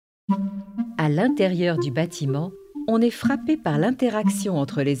À l'intérieur du bâtiment, on est frappé par l'interaction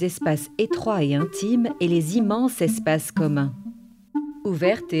entre les espaces étroits et intimes et les immenses espaces communs.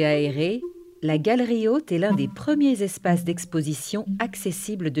 Ouverte et aérée, la Galerie haute est l'un des premiers espaces d'exposition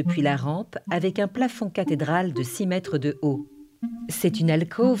accessibles depuis la rampe avec un plafond cathédrale de 6 mètres de haut. C'est une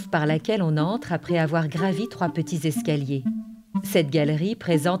alcôve par laquelle on entre après avoir gravi 3 petits escaliers. Cette galerie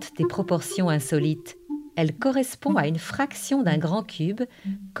présente des proportions insolites. Elle correspond à une fraction d'un grand cube,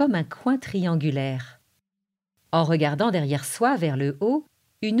 comme un coin triangulaire. En regardant derrière soi vers le haut,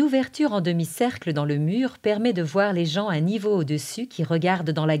 une ouverture en demi-cercle dans le mur permet de voir les gens à un niveau au-dessus qui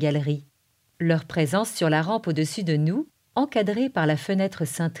regardent dans la galerie. Leur présence sur la rampe au-dessus de nous, encadrée par la fenêtre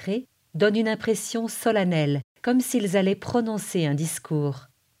cintrée, donne une impression solennelle, comme s'ils allaient prononcer un discours.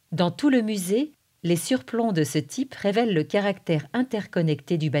 Dans tout le musée, les surplombs de ce type révèlent le caractère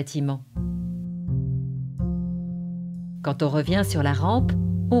interconnecté du bâtiment. Quand on revient sur la rampe,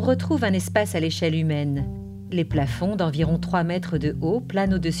 on retrouve un espace à l'échelle humaine. Les plafonds d'environ 3 mètres de haut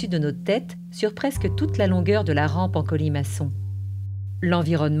planent au-dessus de nos têtes sur presque toute la longueur de la rampe en colimaçon.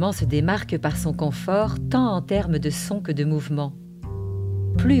 L'environnement se démarque par son confort tant en termes de son que de mouvement.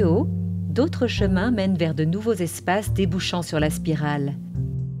 Plus haut, d'autres chemins mènent vers de nouveaux espaces débouchant sur la spirale.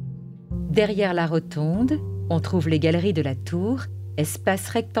 Derrière la rotonde, on trouve les galeries de la tour, espace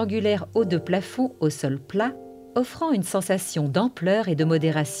rectangulaire haut de plafond au sol plat, offrant une sensation d'ampleur et de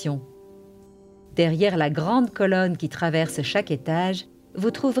modération. Derrière la grande colonne qui traverse chaque étage,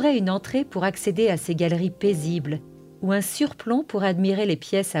 vous trouverez une entrée pour accéder à ces galeries paisibles, ou un surplomb pour admirer les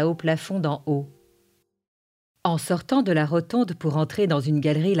pièces à haut plafond d'en haut. En sortant de la rotonde pour entrer dans une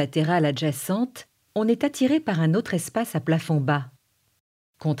galerie latérale adjacente, on est attiré par un autre espace à plafond bas.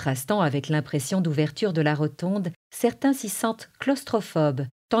 Contrastant avec l'impression d'ouverture de la rotonde, certains s'y sentent claustrophobes,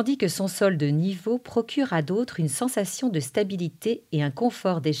 tandis que son sol de niveau procure à d'autres une sensation de stabilité et un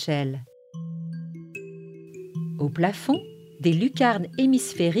confort d'échelle. Au plafond, des lucarnes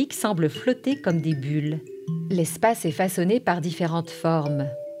hémisphériques semblent flotter comme des bulles. L'espace est façonné par différentes formes.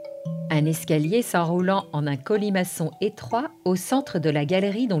 Un escalier s'enroulant en un colimaçon étroit au centre de la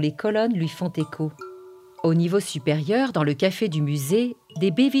galerie dont les colonnes lui font écho. Au niveau supérieur, dans le café du musée,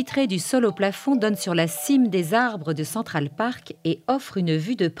 des baies vitrées du sol au plafond donnent sur la cime des arbres de Central Park et offrent une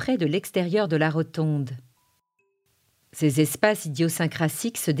vue de près de l'extérieur de la rotonde. Ces espaces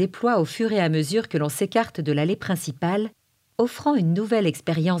idiosyncrasiques se déploient au fur et à mesure que l'on s'écarte de l'allée principale, offrant une nouvelle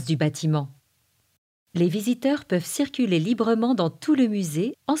expérience du bâtiment. Les visiteurs peuvent circuler librement dans tout le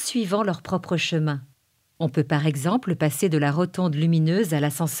musée en suivant leur propre chemin. On peut par exemple passer de la rotonde lumineuse à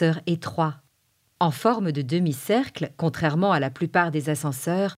l'ascenseur étroit. En forme de demi-cercle, contrairement à la plupart des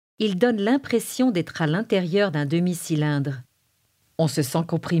ascenseurs, il donne l'impression d'être à l'intérieur d'un demi-cylindre. On se sent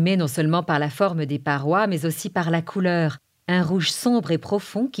comprimé non seulement par la forme des parois, mais aussi par la couleur, un rouge sombre et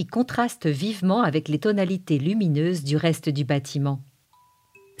profond qui contraste vivement avec les tonalités lumineuses du reste du bâtiment.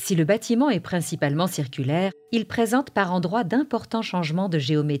 Si le bâtiment est principalement circulaire, il présente par endroits d'importants changements de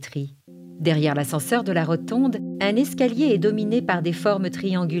géométrie. Derrière l'ascenseur de la rotonde, un escalier est dominé par des formes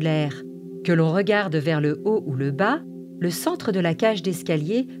triangulaires. Que l'on regarde vers le haut ou le bas, le centre de la cage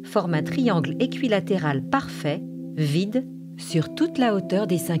d'escalier forme un triangle équilatéral parfait, vide, sur toute la hauteur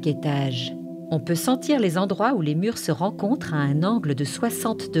des 5 étages. On peut sentir les endroits où les murs se rencontrent à un angle de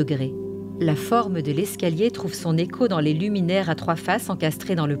 60 degrés. La forme de l'escalier trouve son écho dans les luminaires à 3 faces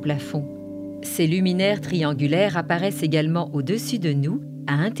encastrés dans le plafond. Ces luminaires triangulaires apparaissent également au-dessus de nous,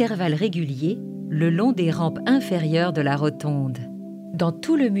 à intervalles réguliers, le long des rampes inférieures de la rotonde. Dans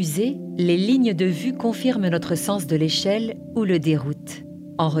tout le musée, les lignes de vue confirment notre sens de l'échelle ou le déroutent.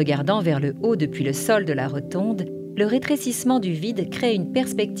 En regardant vers le haut depuis le sol de la rotonde, le rétrécissement du vide crée une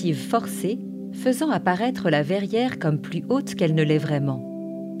perspective forcée, faisant apparaître la verrière comme plus haute qu'elle ne l'est vraiment.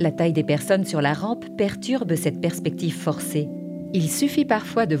 La taille des personnes sur la rampe perturbe cette perspective forcée. Il suffit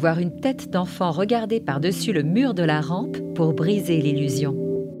parfois de voir une tête d'enfant regarder par-dessus le mur de la rampe pour briser l'illusion.